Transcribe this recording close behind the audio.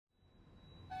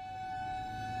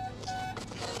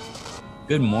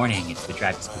Good morning. It's the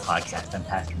Drive to School podcast. I'm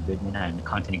Pastor Goodman. I'm the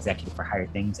content executive for Higher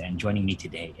Things. And joining me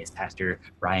today is Pastor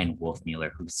Brian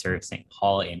Wolfmueller, who serves St.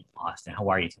 Paul in Austin. How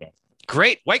are you today?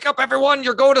 Great. Wake up, everyone.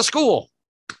 You're going to school.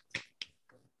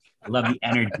 I love the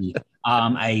energy.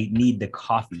 I need the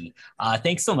coffee.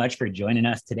 Thanks so much for joining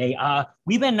us today.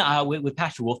 We've been with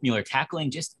Pastor Wolfmueller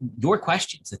tackling just your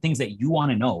questions, the things that you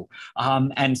want to know.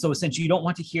 And so since you don't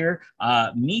want to hear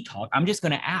me talk, I'm just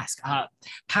going to ask,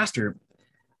 Pastor,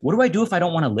 what do I do if I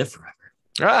don't want to live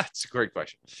forever? It's a great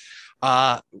question.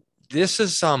 This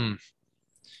is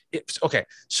okay.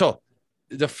 So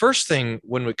the first thing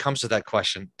when it comes to that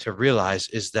question to realize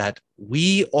is that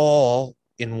we all,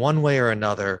 in one way or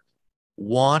another,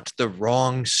 want the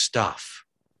wrong stuff.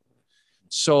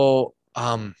 So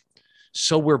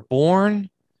we're born.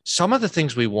 Some of the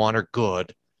things we want are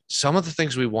good. Some of the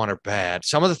things we want are bad.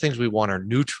 Some of the things we want are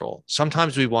neutral.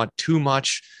 Sometimes we want too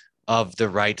much of the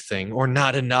right thing or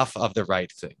not enough of the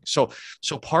right thing. So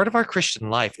part of our Christian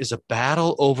life is a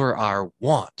battle over our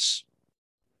wants,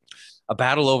 a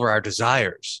battle over our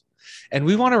desires. And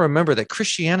we want to remember that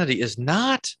Christianity is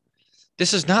not,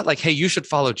 this is not like, hey, you should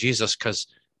follow Jesus because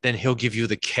then he'll give you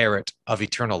the carrot of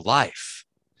eternal life.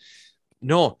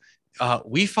 No,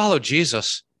 we follow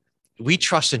Jesus. We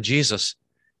trust in Jesus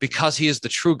because he is the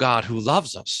true God who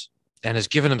loves us and has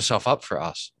given himself up for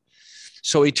us.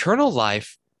 So eternal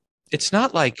life, it's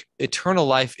not like eternal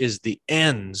life is the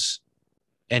ends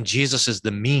and Jesus is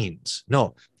the means.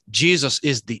 No, Jesus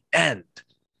is the end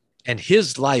and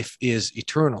his life is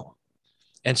eternal.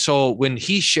 And so when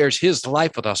he shares his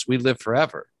life with us, we live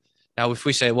forever. Now, if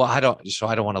we say, well, I don't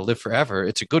want to live forever,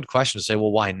 it's a good question to say,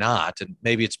 well, why not? And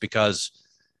maybe it's because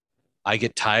I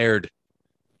get tired,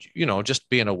 just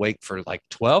being awake for like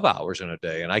 12 hours in a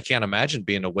day. And I can't imagine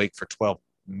being awake for 12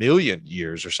 million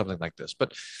years or something like this.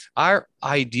 But our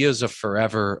ideas of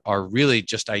forever are really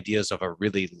just ideas of a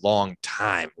really long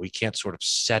time. We can't sort of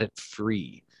set it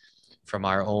free from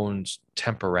our own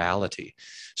temporality.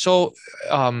 So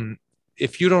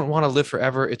if you don't want to live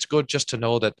forever, it's good just to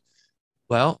know that,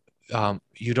 well,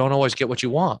 you don't always get what you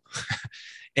want.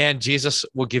 And Jesus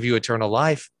will give you eternal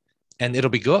life and it'll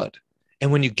be good.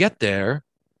 And when you get there,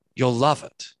 you'll love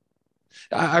it.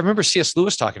 I remember C.S.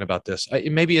 Lewis talking about this,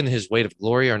 maybe in his Weight of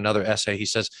Glory or another essay. He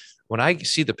says, when I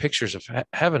see the pictures of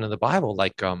heaven in the Bible,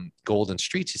 like golden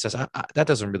streets, he says, that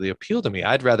doesn't really appeal to me.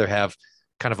 I'd rather have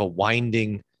kind of a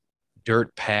winding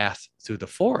dirt path through the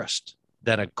forest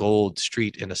than a gold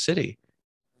street in a city.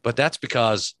 But that's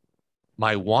because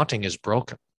my wanting is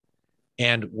broken.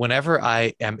 And whenever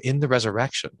I am in the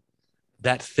resurrection,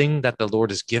 that thing that the Lord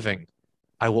is giving,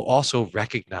 I will also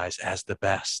recognize as the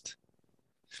best.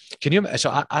 Can you?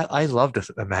 So I love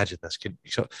to imagine this.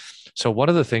 So one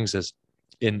of the things is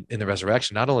in the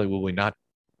resurrection, not only will we not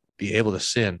be able to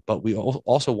sin, but we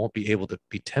also won't be able to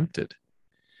be tempted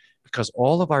because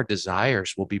all of our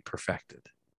desires will be perfected.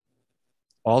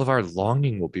 All of our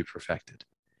longing will be perfected.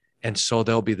 And so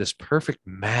there'll be this perfect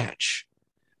match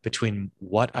between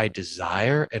what I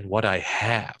desire and what I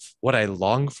have, what I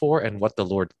long for and what the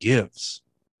Lord gives.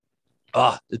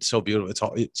 It's so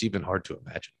beautiful. It's even hard to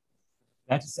imagine.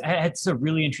 That's a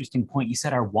really interesting point. You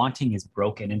said our wanting is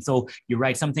broken. And so you're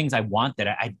right. Some things I want that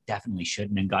I definitely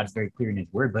shouldn't. And God's very clear in his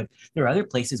word. But there are other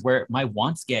places where my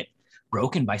wants get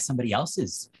broken by somebody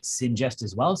else's sin just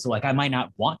as well. So like I might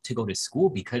not want to go to school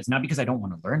because not because I don't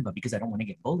want to learn, but because I don't want to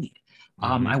get bullied.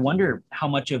 I wonder how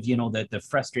much of the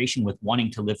frustration with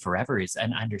wanting to live forever is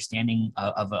an understanding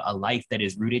of a life that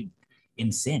is rooted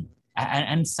in sin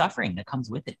and suffering that comes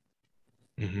with it.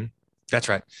 Mm-hmm. That's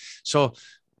right. So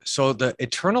the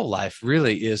eternal life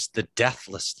really is the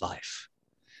deathless life.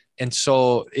 And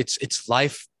so it's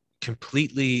life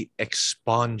completely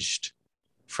expunged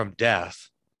from death,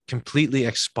 completely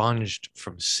expunged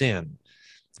from sin.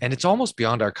 And it's almost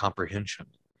beyond our comprehension.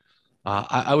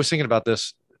 I was thinking about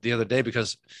this the other day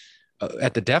because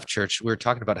at the Deaf Church, we were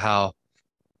talking about how,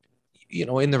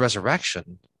 in the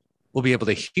resurrection, we'll be able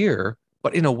to hear,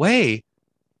 but in a way,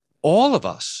 all of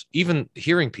us, even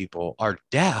hearing people, are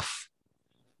deaf.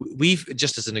 We've,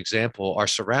 just as an example, are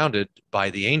surrounded by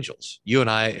the angels. You and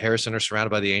I, Harrison, are surrounded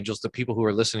by the angels. The people who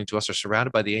are listening to us are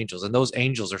surrounded by the angels. And those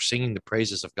angels are singing the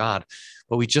praises of God,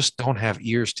 but we just don't have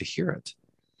ears to hear it.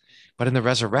 But in the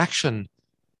resurrection,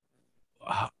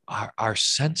 our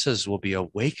senses will be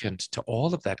awakened to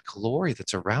all of that glory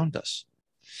that's around us,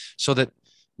 so that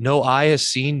no eye has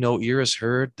seen, no ear has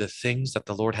heard the things that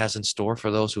the Lord has in store for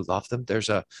those who love them. There's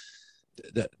the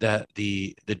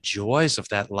joys of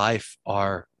that life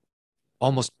are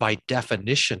almost by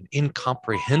definition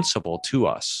incomprehensible to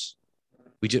us.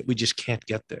 We just can't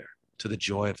get there to the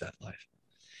joy of that life.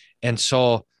 And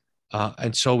so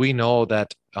And so we know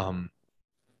that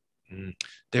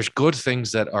there's good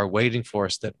things that are waiting for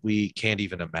us that we can't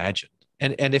even imagine.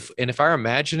 And if our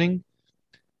imagining,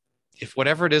 if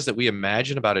whatever it is that we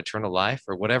imagine about eternal life,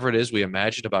 or whatever it is we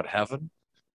imagine about heaven,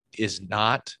 is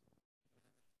not,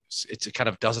 it kind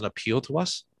of doesn't appeal to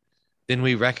us, then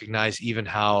we recognize even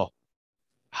how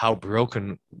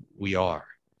broken we are.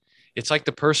 It's like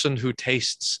the person who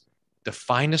tastes the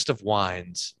finest of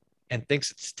wines and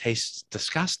thinks it tastes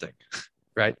disgusting,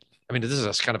 right? I mean, this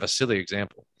is kind of a silly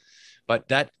example, but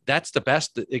that's the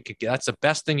best that it could get. That's the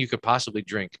best thing you could possibly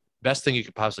drink, best thing you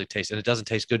could possibly taste, and it doesn't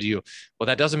taste good to you. Well,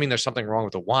 that doesn't mean there's something wrong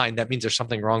with the wine. That means there's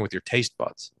something wrong with your taste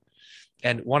buds.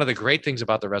 And one of the great things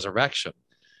about the resurrection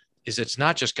is it's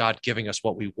not just God giving us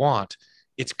what we want,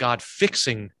 it's God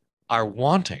fixing our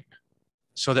wanting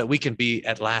so that we can be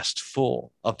at last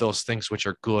full of those things which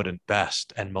are good and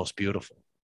best and most beautiful.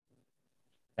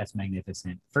 That's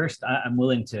magnificent. First, I'm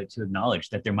willing to acknowledge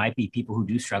that there might be people who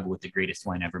do struggle with the greatest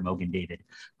wine ever, Mogan David.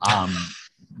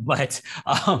 But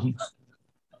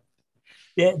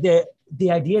the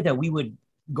idea that we would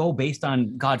go based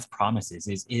on God's promises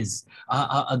is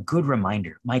a good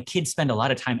reminder. My kids spend a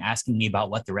lot of time asking me about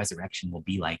what the resurrection will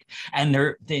be like, and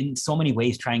they're in so many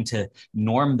ways trying to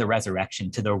norm the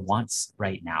resurrection to their wants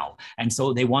right now. And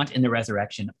so they want in the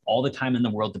resurrection all the time in the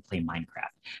world to play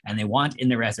Minecraft, and they want in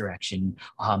the resurrection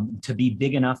to be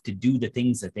big enough to do the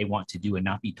things that they want to do and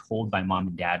not be told by mom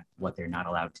and dad what they're not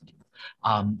allowed to do.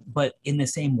 But in the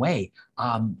same way,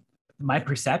 my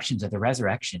perceptions of the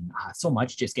resurrection so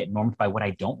much just get normed by what I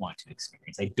don't want to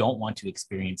experience. I don't want to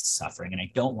experience suffering, and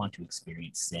I don't want to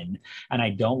experience sin, and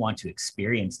I don't want to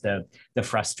experience the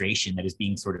frustration that is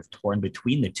being sort of torn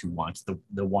between the two wants,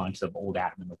 the wants of old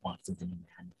Adam and the wants of the new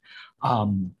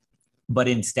man. But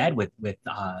instead, with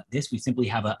this, we simply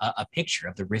have a picture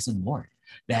of the risen Lord.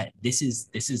 That this is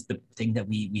the thing that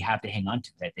we have to hang on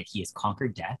to. That He has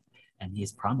conquered death, and He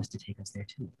has promised to take us there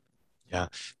too. Yeah,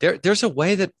 there's a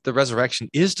way that the resurrection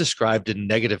is described in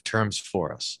negative terms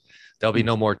for us. There'll be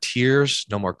no more tears,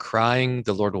 no more crying.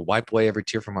 The Lord will wipe away every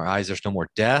tear from our eyes. There's no more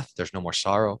death. There's no more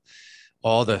sorrow.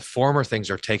 All the former things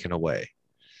are taken away.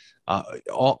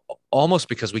 Almost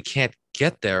because we can't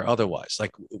get there otherwise.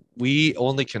 Like we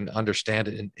only can understand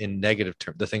it in negative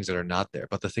terms, the things that are not there,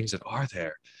 but the things that are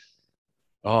there.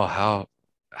 Oh,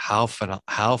 how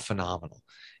phenomenal.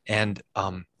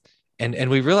 And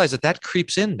we realize that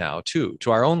creeps in now too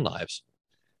to our own lives.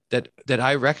 That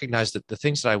I recognize that the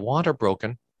things that I want are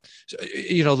broken. So,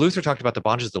 Luther talked about the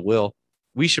bondage of the will.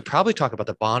 We should probably talk about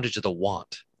the bondage of the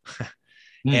want,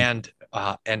 and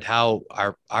how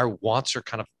our wants are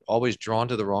kind of always drawn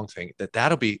to the wrong thing.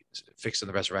 That'll be fixed in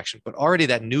the resurrection. But already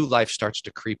that new life starts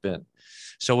to creep in.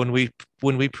 So when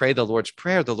we pray the Lord's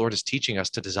Prayer, the Lord is teaching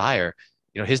us to desire,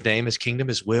 His name, His kingdom,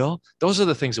 His will. Those are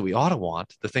the things that we ought to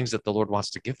want, the things that the Lord wants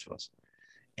to give to us.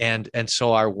 And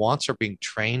so our wants are being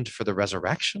trained for the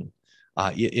resurrection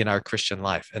in our Christian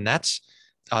life. And that's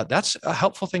a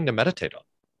helpful thing to meditate on.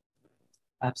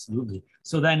 Absolutely.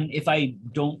 So then if I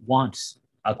don't want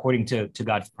according to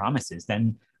God's promises,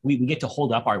 then we get to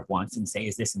hold up our wants and say,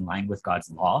 is this in line with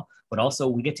God's law? But also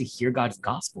we get to hear God's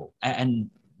gospel. And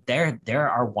there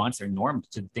our wants are normed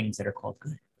to things that are called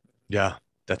good. Yeah,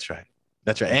 that's right.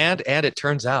 That's right. And it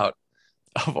turns out,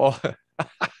 of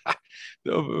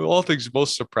all things,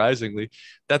 most surprisingly,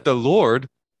 that the Lord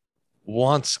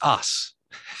wants us,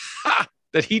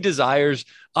 that He desires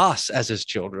us as His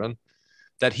children,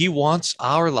 that He wants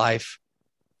our life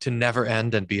to never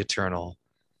end and be eternal.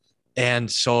 And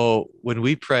so when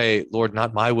we pray, Lord,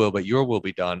 not my will, but your will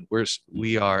be done,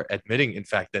 we are admitting, in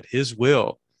fact, that His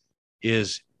will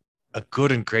is a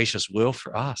good and gracious will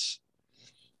for us.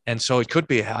 And so it could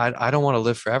be, I don't want to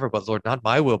live forever, but Lord, not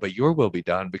my will, but your will be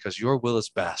done, because your will is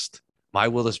best. My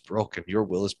will is broken. Your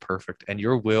will is perfect. And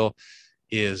your will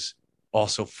is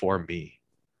also for me.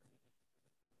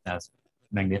 That's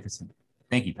magnificent.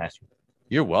 Thank you, Pastor.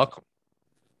 You're welcome.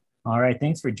 All right.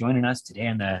 Thanks for joining us today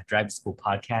on the Drive to School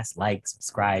podcast. Like,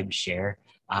 subscribe, share,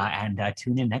 and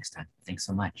tune in next time. Thanks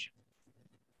so much.